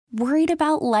Worried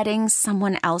about letting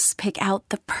someone else pick out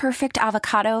the perfect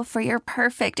avocado for your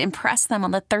perfect impress them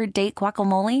on the third date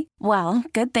guacamole? Well,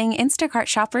 good thing Instacart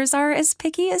shoppers are as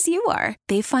picky as you are.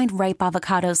 They find ripe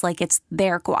avocados like it's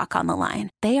their guac on the line.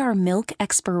 They are milk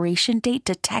expiration date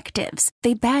detectives.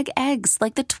 They bag eggs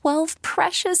like the 12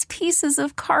 precious pieces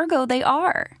of cargo they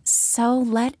are. So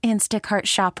let Instacart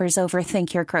shoppers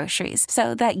overthink your groceries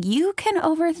so that you can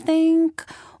overthink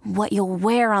what you'll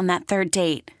wear on that third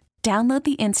date. Download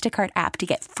the Instacart app to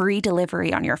get free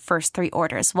delivery on your first 3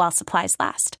 orders while supplies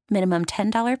last. Minimum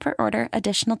 $10 per order.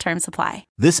 Additional terms apply.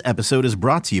 This episode is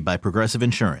brought to you by Progressive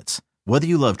Insurance. Whether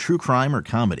you love true crime or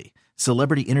comedy,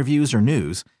 celebrity interviews or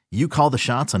news, you call the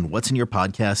shots on what's in your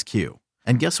podcast queue.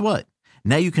 And guess what?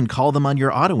 Now you can call them on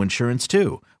your auto insurance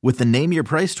too with the Name Your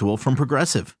Price tool from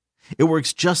Progressive. It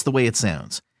works just the way it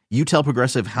sounds. You tell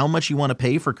Progressive how much you want to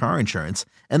pay for car insurance,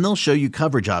 and they'll show you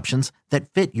coverage options that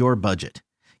fit your budget.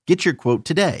 Get your quote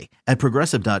today at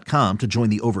Progressive.com to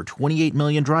join the over 28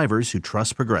 million drivers who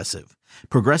trust Progressive.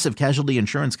 Progressive Casualty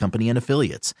Insurance Company and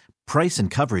Affiliates. Price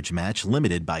and coverage match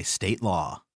limited by state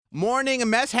law. Morning, a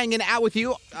mess hanging out with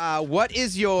you. What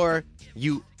is your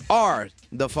 "you are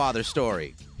the father"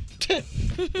 story?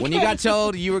 When you got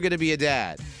told you were going to be a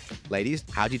dad. Ladies,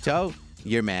 how'd you tell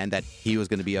your man that he was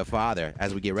going to be a father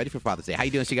as we get ready for Father's Day? How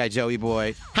you doing, so you guy Joey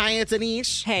boy? Hi, it's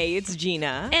Anish. Hey, it's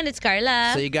Gina. And it's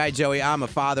Carla. So you guy Joey, I'm a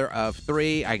father of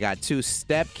 3. I got 2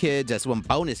 step kids. That's 1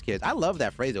 bonus kids. I love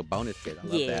that phrase, a bonus kid. I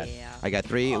love that. I got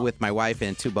 3 with my wife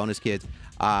and 2 bonus kids.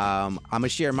 I'm going to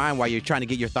share mine while you're trying to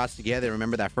get your thoughts together.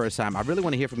 Remember that first time. I really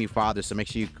want to hear from you fathers, so make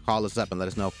sure you call us up and let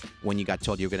us know when you got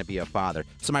told you were going to be a father.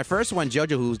 So my first one,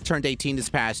 Jojo, who turned 18 this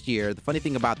past year. The funny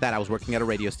thing about that, I was working at a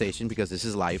radio station because this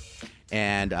is life.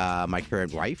 And my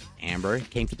current wife, Amber,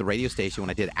 came to the radio station when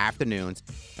I did afternoons,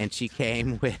 and she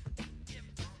came with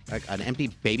like an empty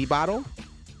baby bottle.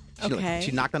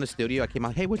 She knocked on the studio. I came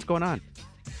out, hey, what's going on?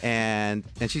 And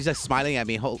she's just smiling at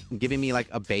me, giving me like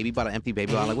a baby bottle, empty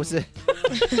baby bottle. I'm like, what's it?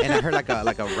 And I heard like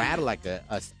a rattle, like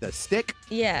a stick.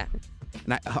 Yeah.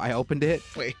 And I opened it.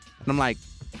 Wait. And I'm like,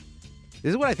 this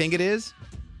is what I think it is.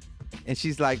 And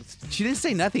she's like, she didn't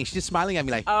say nothing. She's just smiling at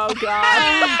me like, oh,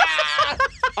 God.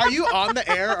 Are you on the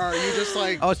air, or are you just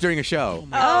like... Oh, it's during a show.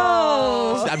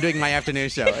 Oh. I'm doing my afternoon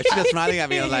show. She's just smiling at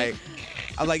me. I'm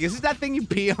like, is this that thing you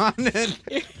pee on?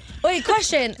 Wait,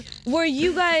 question. Were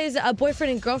you guys a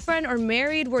boyfriend and girlfriend or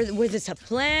married? Was this a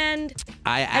planned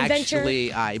adventure?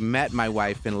 I met my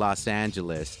wife in Los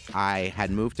Angeles. I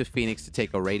had moved to Phoenix to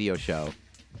take a radio show.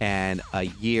 And a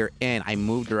year in, I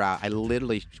moved her out.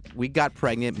 We got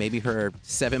pregnant, maybe her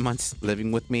 7 months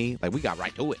living with me. Like, we got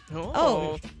right to it.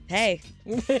 Oh, hey.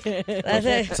 That's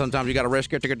it. Sometimes you got to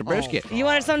risk it to get the brisket. You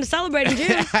wanted something to celebrate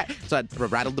too. So I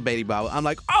rattled the baby bottle. I'm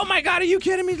like, oh my God, are you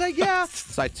kidding me? He's like, yeah.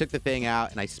 So I took the thing out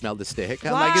and I smelled the stick.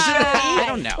 I'm like, is it? I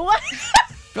don't know. What?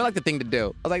 I feel like the thing to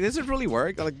do. I was like, does it really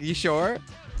work? I'm like, you sure?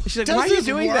 She's like, why are you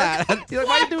doing that? You're like,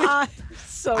 why are you doing that?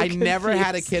 So I never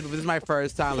had a kid. This is my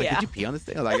first time. Like, did you pee on this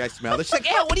thing? Like, I smelled it. She's like,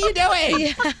 what are you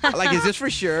doing? I'm like, is this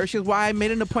for sure? She goes, well, I made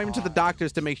an appointment to the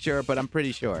doctors to make sure, but I'm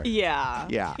pretty sure. Yeah.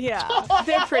 Yeah.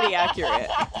 They're pretty accurate,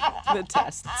 the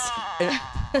tests.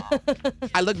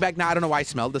 I look back now. I don't know why I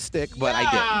smelled the stick, but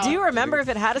I did. Do you remember if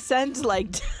it had a scent?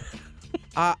 Like...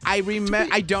 I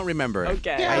don't remember.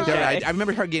 Okay. I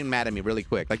remember her getting mad at me really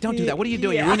quick. Like, don't do that. What are you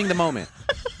doing? You're ruining the moment.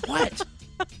 What?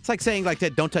 It's like saying, like,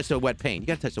 don't touch the wet paint. You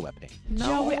got to touch the wet paint. No.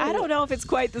 Joey, I don't know if it's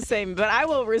quite the same, but I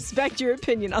will respect your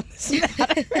opinion on this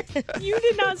matter. You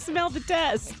did not smell the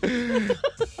test.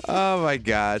 Oh, my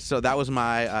God. So that was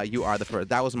my,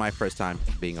 that was my first time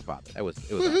being a father. It was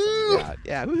awesome.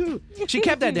 Yeah, woohoo. She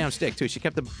kept that damn stick, too. She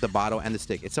kept the bottle and the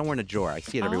stick. It's somewhere in a drawer. I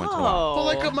see it every once in a while. Well,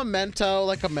 like a memento,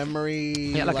 like a memory.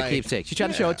 Yeah, like a keepsake. She tried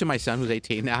to show it to my son, who's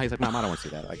 18 now. He's like, Mom, I don't want to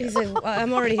see that. He's like,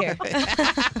 I'm already here.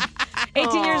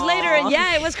 18 years later, and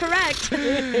yeah, it was correct.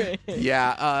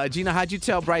 Yeah. Gina, how'd you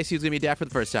tell Bryce he was going to be a dad for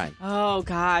the first time? Oh,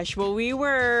 gosh. Well, we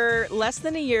were less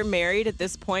than a year married at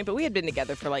this point, but we had been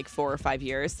together for like 4 or 5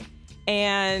 years.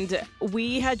 And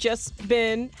we had just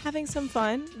been having some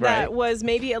fun. That was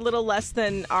maybe a little less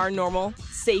than our normal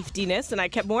safetiness. And I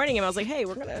kept warning him. I was like, hey,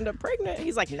 we're going to end up pregnant.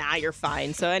 He's like, nah, you're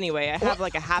fine. So anyway, I have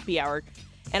like a happy hour.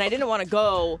 And I didn't want to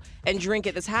go and drink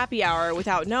at this happy hour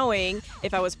without knowing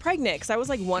if I was pregnant, because I was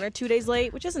like 1 or 2 days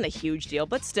late, which isn't a huge deal,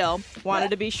 but still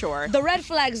wanted to be sure. The red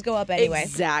flags go up anyway.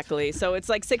 Exactly. So it's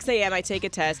like 6 a.m. I take a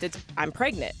test. I'm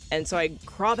pregnant. And so I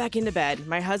crawl back into bed.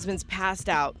 My husband's passed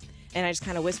out. And I just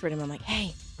kind of whispered to him, I'm like,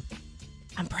 hey,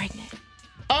 I'm pregnant.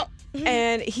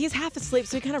 And he's half asleep,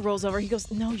 so he kind of rolls over. He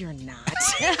goes, "No, you're not."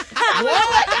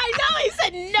 I know. He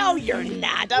said, "No, you're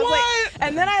not." I was like,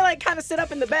 and then I like kind of sit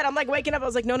up in the bed. I'm like waking up. I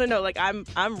was like, "No, like I'm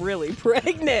really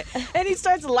pregnant." And he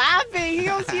starts laughing. He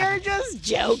goes, "You're just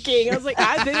joking." I was like,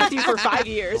 "I've been with you for 5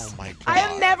 years. Oh my God. I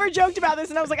have never joked about this."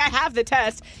 And I was like, "I have the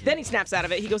test." Then he snaps out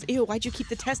of it. He goes, "Ew, why'd you keep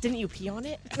the test? Didn't you pee on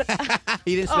it?"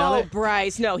 He didn't smell it?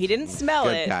 Bryce, no, he didn't smell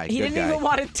Good it. guy, He good didn't guy. even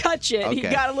want to touch it. He Okay.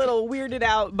 got a little weirded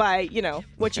out by,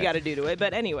 what you got to do to it.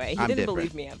 But anyway, he I'm didn't different.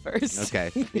 believe me at first. Okay.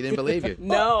 He didn't believe you.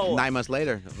 No. 9 months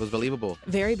later, it was believable.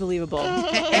 Very believable.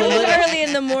 It was early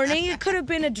in the morning. It could have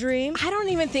been a dream. I don't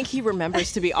even think he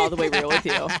remembers, to be all the way real with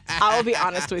you. I will be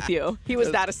honest with you. He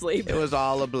was that asleep. It was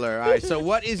all a blur. All right, so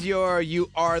what is your you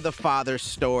are the father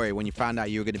story when you found out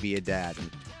you were going to be a dad? And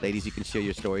ladies, you can share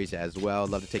your stories as well.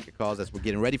 Love to take your calls as we're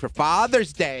getting ready for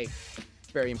Father's Day.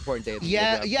 Very important day. Of the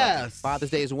year. Yes. Father's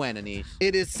Day is when, Anish?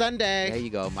 It is Sunday. There you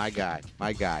go, my guy. All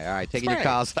right, taking your Right.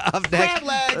 calls up next. Crab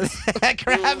legs.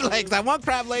 Crab legs. I want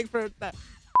crab legs for that.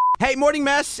 Hey, Morning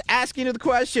Mess, asking you the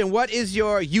question, what is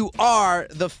your you are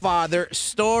the father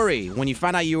story? When you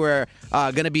found out you were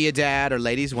going to be a dad, or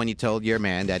ladies, when you told your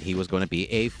man that he was going to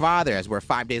be a father, as we're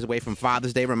 5 days away from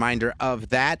Father's Day, reminder of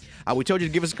that. We told you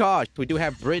to give us a call. We do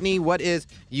have Brittany. What is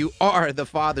you are the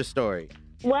father story?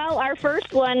 Well, our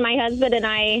first one, my husband and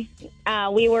I,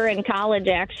 we were in college,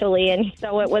 actually, and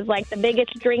so it was like the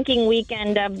biggest drinking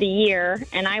weekend of the year,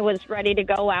 and I was ready to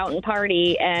go out and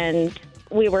party, and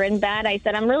we were in bed. I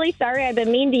said, "I'm really sorry I've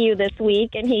been mean to you this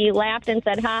week," and he laughed and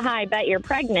said, "Ha ha, I bet you're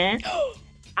pregnant."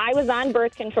 I was on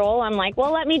birth control. I'm like,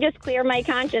 well, let me just clear my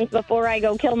conscience before I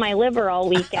go kill my liver all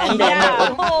weekend.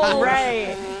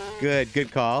 Right.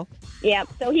 Good call. Yep.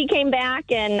 So he came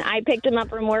back, and I picked him up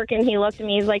from work, and he looked at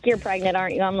me. He's like, "You're pregnant,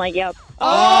 aren't you?" I'm like, "Yep."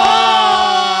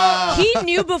 Oh! He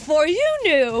knew before you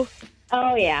knew.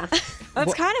 Oh, yeah.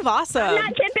 That's kind of awesome. I'm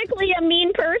not typically a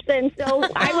mean person, so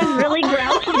I was really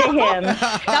grouchy to him.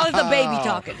 That was the baby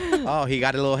talking. Oh, he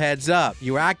got a little heads up.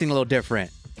 You were acting a little different.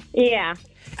 Yeah.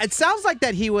 It sounds like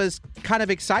that he was kind of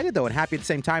excited, though, and happy at the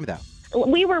same time, though.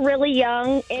 We were really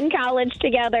young, in college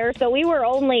together, so we were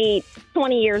only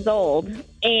 20 years old.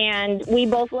 And we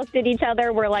both looked at each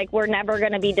other. We're like, we're never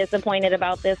going to be disappointed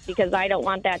about this because I don't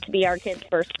want that to be our kid's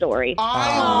first story.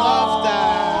 I love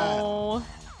that. Oh.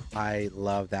 I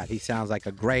love that. He sounds like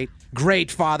a great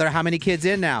father. How many kids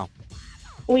in now?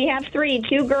 We have 3,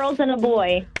 2 girls and a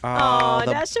boy. Oh,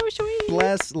 the that's so sweet.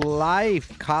 blessed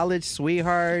life. College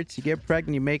sweethearts. You get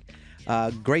pregnant. You make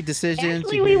great decisions.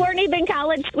 Actually, we weren't even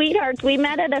college sweethearts. We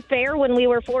met at a fair when we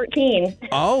were 14.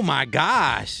 Oh, my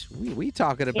gosh. We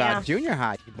talking about Yeah. junior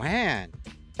high. Man.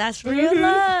 That's real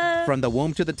love. From the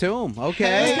womb to the tomb.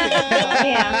 Okay.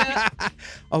 Yeah.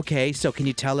 Okay, so can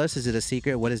you tell us, is it a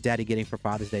secret? What is Daddy getting for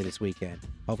Father's Day this weekend?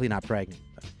 Hopefully not pregnant.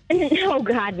 No,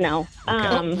 God, no.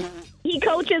 He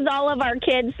coaches all of our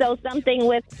kids, so something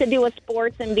to do with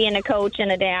sports and being a coach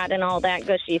and a dad and all that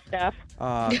gushy stuff.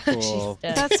 Oh, cool.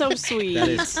 That's so sweet. That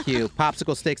is cute.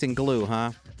 Popsicle sticks and glue,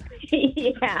 huh?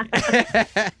 Yeah.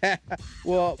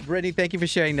 Well, Brittany, thank you for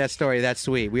sharing that story. That's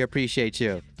sweet. We appreciate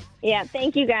you. Yeah,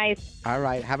 thank you guys. All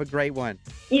right, have a great one.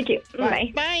 You too.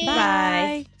 Bye.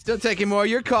 Bye. Still taking more of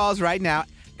your calls right now.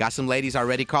 Got some ladies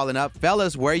already calling up.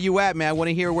 Fellas, where you at, man? I want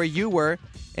to hear where you were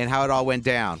and how it all went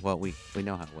down. Well, we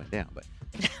know how it went down, but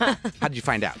how did you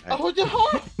find out?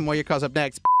 More of your calls up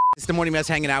next. It's the Morning Mess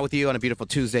hanging out with you on a beautiful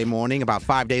Tuesday morning, about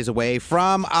 5 days away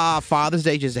from Father's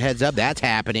Day. Just a heads up, that's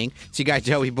happening. So you got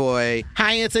Joey Boy.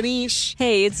 Hi, it's Anish.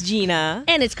 Hey, it's Gina.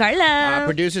 And it's Carla.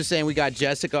 Producer saying we got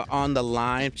Jessica on the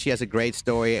line. She has a great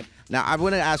story. Now, I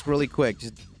want to ask really quick,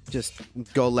 just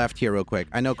go left here real quick.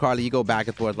 I know, Carla, you go back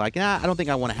and forth like, I don't think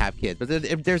I want to have kids. But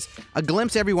if there's a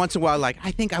glimpse every once in a while, like,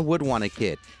 I think I would want a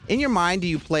kid. In your mind, do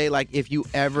you play like if you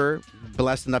ever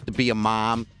blessed enough to be a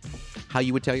mom, how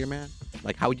you would tell your man?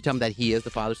 Like, how would you tell him that he is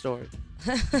the father story?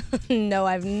 No,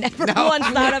 I've never once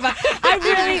thought about.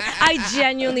 I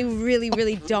genuinely,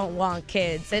 really don't want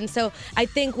kids, and so I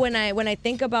think when I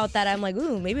think about that, I'm like,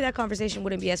 ooh, maybe that conversation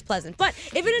wouldn't be as pleasant. But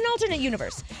if in an alternate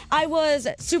universe, I was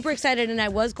super excited and I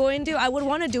was going to, I would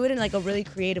want to do it in like a really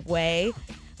creative way,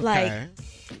 like. Okay.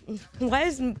 Why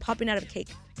is popping out of a cake?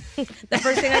 The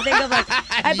first thing I think of, like,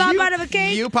 I pop out of a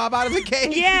cake. You pop out of a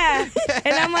cake? Yeah.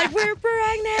 And I'm like, we're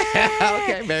pregnant.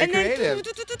 Okay, very and then, creative.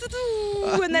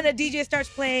 And then a DJ starts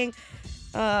playing.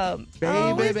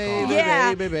 Baby,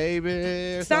 yeah.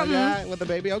 baby. Something. Like with the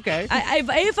baby, okay.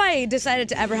 If I decided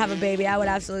to ever have a baby, I would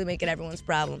absolutely make it everyone's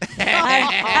problem.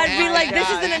 I'd be like, this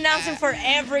is an announcement for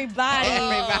everybody.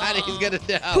 Everybody's gonna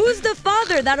know. Who's the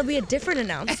father? That'll be a different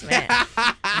announcement.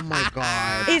 Oh my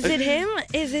God. Is it him?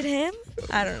 Is it him?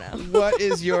 I don't know. What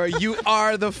is your You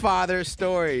Are the Father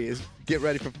story? Get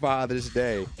ready for Father's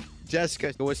Day.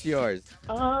 Jessica, what's yours?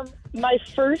 My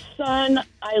first son,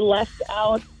 I left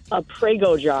out a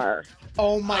Prego jar.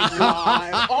 Oh my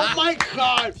God. Oh my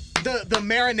God. The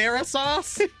marinara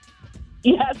sauce?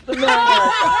 Yes, the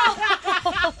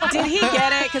marinara. Did he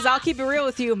get it? Because I'll keep it real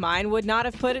with you. Mine would not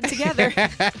have put it together.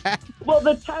 Well,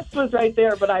 the test was right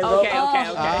there, but I wrote. Okay.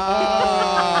 Oh.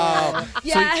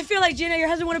 Yeah, I feel like, Gina, your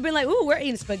husband would have been like, ooh, we're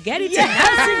eating spaghetti tonight.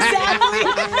 Yes,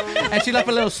 exactly. And she left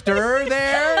a little stir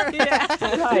there. Yeah.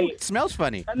 Right. It smells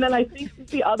funny. And then I think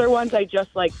the other ones, I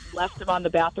just like left him on the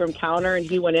bathroom counter, and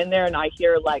he went in there, and I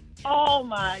hear like, "Oh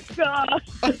my God!"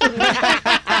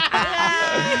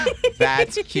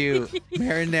 That's cute.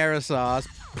 Marinara sauce,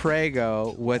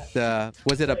 Prego with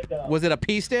was it a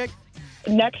pea stick?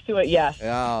 Next to it, yes.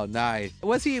 Oh, nice.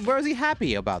 Where was he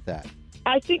happy about that?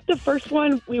 I think the first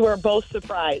one we were both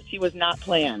surprised. He was not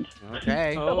planned.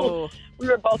 Okay. Oh. We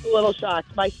were both a little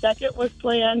shocked. My second was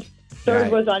planned, third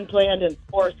Right. was unplanned, and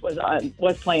fourth was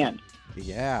planned.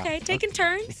 Yeah. Okay, taking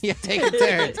turns. Yeah, take a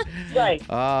turn. Right.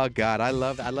 Oh God, I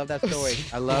love that story.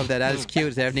 I love that. That is cute.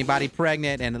 Is anybody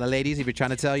pregnant? And the ladies, if you're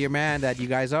trying to tell your man that you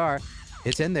guys are,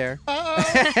 it's in there.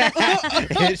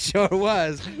 It sure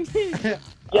was.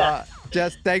 Yeah.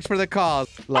 Just thanks for the call,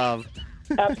 love.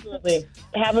 Absolutely.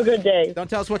 Have a good day. Don't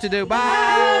tell us what to do.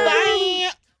 Bye.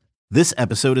 This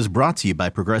episode is brought to you by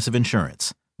Progressive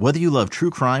Insurance. Whether you love true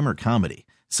crime or comedy,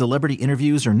 celebrity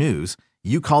interviews or news,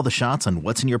 you call the shots on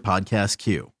what's in your podcast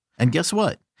queue. And guess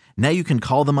what? Now you can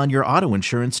call them on your auto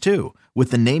insurance too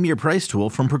with the Name Your Price tool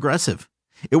from Progressive.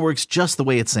 It works just the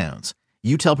way it sounds.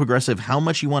 You tell Progressive how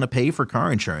much you want to pay for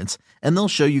car insurance, and they'll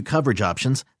show you coverage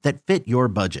options that fit your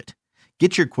budget.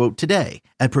 Get your quote today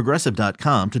at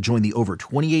Progressive.com to join the over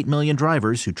 28 million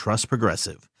drivers who trust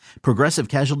Progressive. Progressive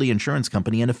Casualty Insurance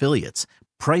Company and Affiliates.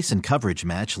 Price and coverage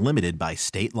match limited by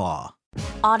state law.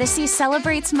 Odyssey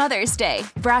celebrates Mother's Day,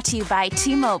 brought to you by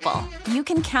T-Mobile. You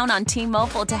can count on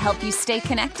T-Mobile to help you stay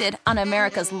connected on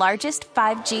America's largest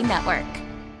 5G network.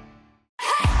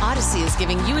 Odyssey is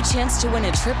giving you a chance to win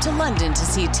a trip to London to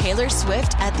see Taylor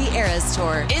Swift at the Eras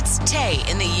Tour. It's Tay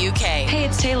in the UK. Hey,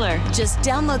 it's Taylor. Just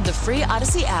download the free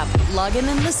Odyssey app, log in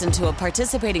and listen to a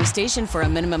participating station for a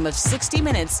minimum of 60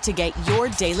 minutes to get your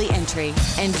daily entry.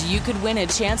 And you could win a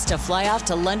chance to fly off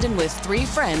to London with 3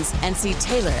 friends and see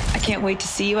Taylor. I can't wait to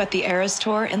see you at the Eras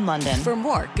Tour in London. For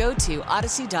more, go to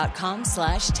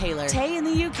odyssey.com/Taylor. Tay in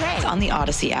the UK. It's on the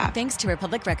Odyssey app. Thanks to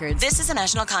Republic Records. This is a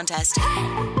national contest.